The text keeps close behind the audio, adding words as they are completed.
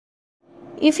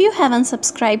If you haven't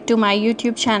subscribed to my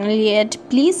YouTube channel yet,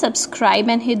 please subscribe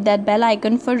and hit that bell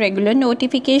icon for regular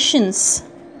notifications.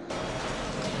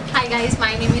 Hi guys,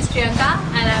 my name is Priyanka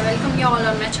and I welcome you all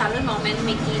on my channel Mom and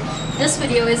Mickey. This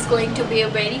video is going to be a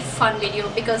very fun video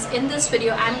because in this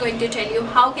video I'm going to tell you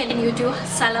how can you do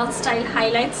salon style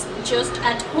highlights just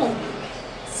at home.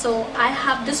 So I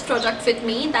have this product with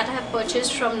me that I have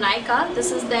purchased from Nykaa.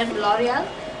 This is their Loreal.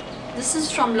 This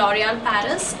is from L'Oreal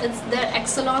Paris. It's their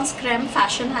Excellence Creme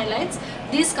Fashion Highlights.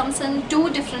 These comes in two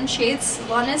different shades.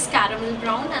 One is caramel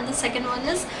brown and the second one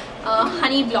is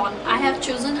honey blonde. I have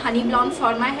chosen honey blonde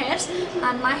for my hairs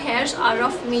and my hairs are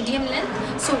of medium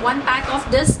length. So one pack of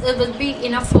this will be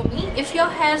enough for me. If your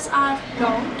hairs are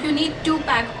long, you need two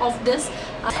pack of this.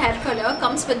 Hair color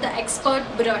comes with the expert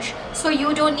brush, so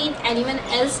you don't need anyone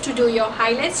else to do your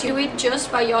highlights. You do it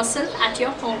just by yourself at your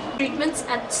home. Treatments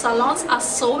at salons are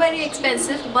so very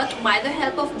expensive, but by the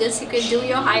help of this you can do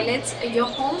your highlights at your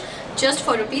home just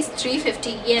for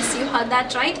Rs.350. Yes, you heard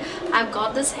that right. I've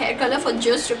got this hair color for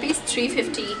just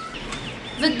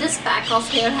Rs.350. With this pack of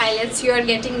hair highlights you are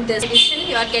getting this addition.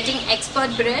 You are getting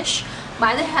expert brush.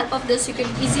 By the help of this you can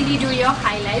easily do your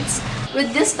highlights.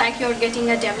 With this pack you are getting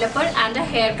a developer and a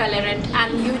hair colorant,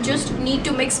 and you just need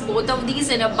to mix both of these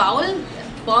in a bowl.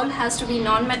 Bowl has to be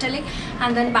non-metallic,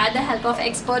 and then by the help of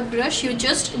expert brush you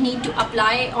just need to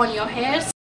apply on your hairs.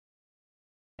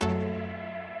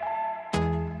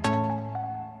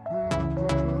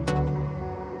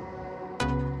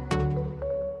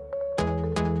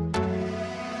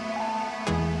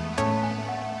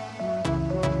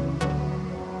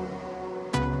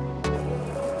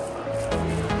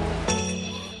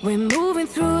 We're moving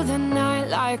through the night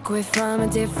like we're from a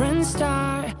different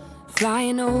star,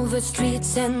 flying over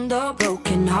streets and our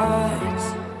broken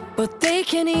hearts. But they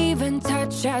can't even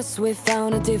touch us, we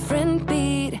found a different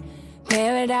beat.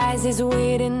 Paradise is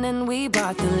waiting and we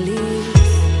bought the lead.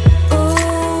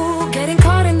 Ooh, getting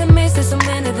caught in the maze, there's so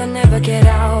many that never get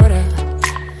out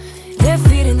of. They're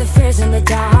feeding the fears and the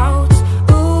doubts.